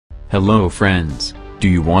Hello friends, do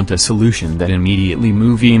you want a solution that immediately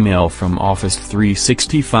move email from Office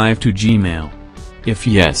 365 to Gmail? If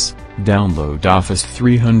yes, download Office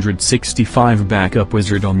 365 Backup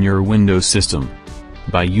Wizard on your Windows system.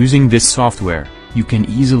 By using this software, you can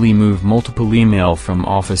easily move multiple email from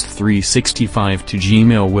Office 365 to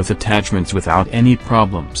Gmail with attachments without any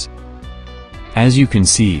problems. As you can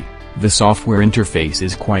see, the software interface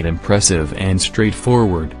is quite impressive and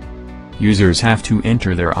straightforward. Users have to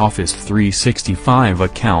enter their Office 365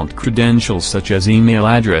 account credentials such as email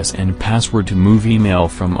address and password to move email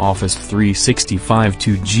from Office 365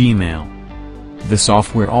 to Gmail. The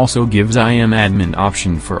software also gives IM admin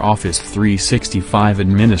option for Office 365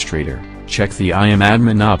 administrator. Check the IM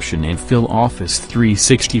admin option and fill Office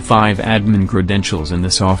 365 admin credentials in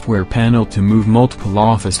the software panel to move multiple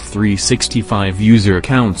Office 365 user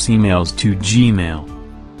accounts emails to Gmail.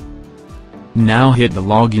 Now hit the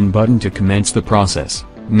login button to commence the process.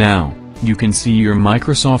 Now, you can see your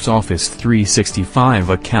Microsoft Office 365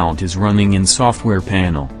 account is running in software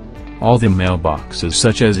panel. All the mailboxes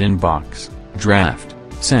such as inbox, draft,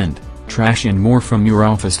 send, trash and more from your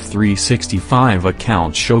Office 365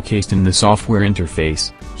 account showcased in the software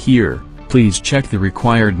interface. Here, please check the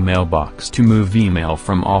required mailbox to move email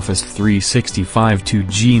from Office 365 to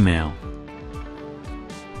Gmail.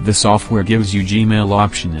 The software gives you Gmail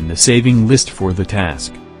option in the saving list for the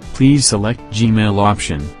task. Please select Gmail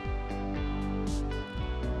option.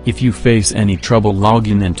 If you face any trouble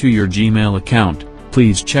logging into your Gmail account,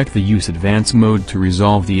 please check the Use Advanced mode to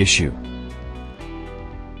resolve the issue.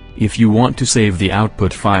 If you want to save the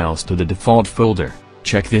output files to the default folder,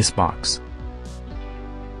 check this box.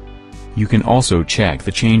 You can also check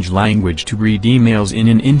the change language to read emails in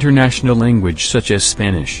an international language such as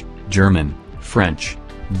Spanish, German, French,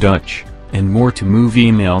 Dutch, and more to move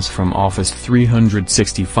emails from Office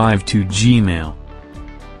 365 to Gmail.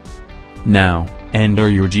 Now, enter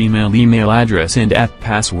your Gmail email address and app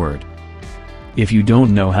password. If you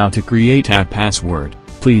don't know how to create app password,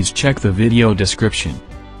 please check the video description.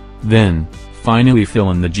 Then, finally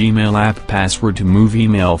fill in the Gmail app password to move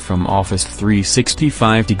email from Office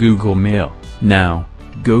 365 to Google Mail. Now,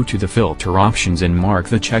 go to the filter options and mark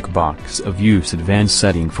the checkbox of Use Advanced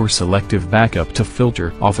setting for selective backup to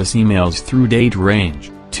filter Office emails through date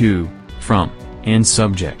range, to, from, and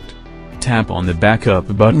subject. Tap on the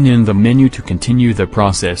backup button in the menu to continue the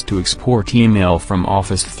process to export email from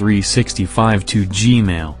Office 365 to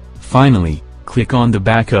Gmail. Finally, click on the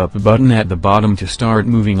backup button at the bottom to start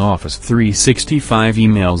moving Office 365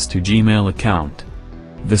 emails to Gmail account.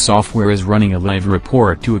 The software is running a live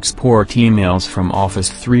report to export emails from Office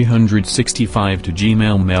 365 to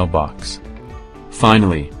Gmail mailbox.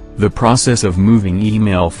 Finally, the process of moving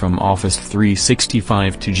email from Office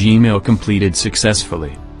 365 to Gmail completed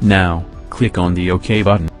successfully. Now, click on the OK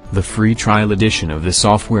button. The free trial edition of the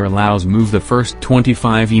software allows move the first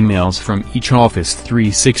 25 emails from each Office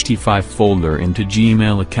 365 folder into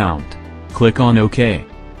Gmail account. Click on OK.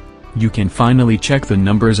 You can finally check the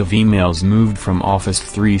numbers of emails moved from Office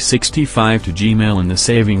 365 to Gmail in the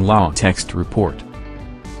saving log text report.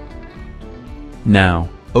 Now,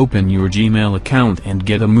 open your Gmail account and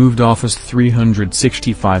get a moved Office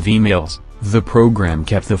 365 emails. The program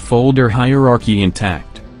kept the folder hierarchy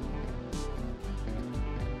intact.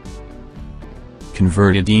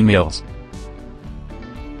 Converted emails.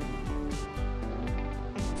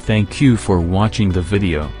 Thank you for watching the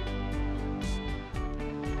video.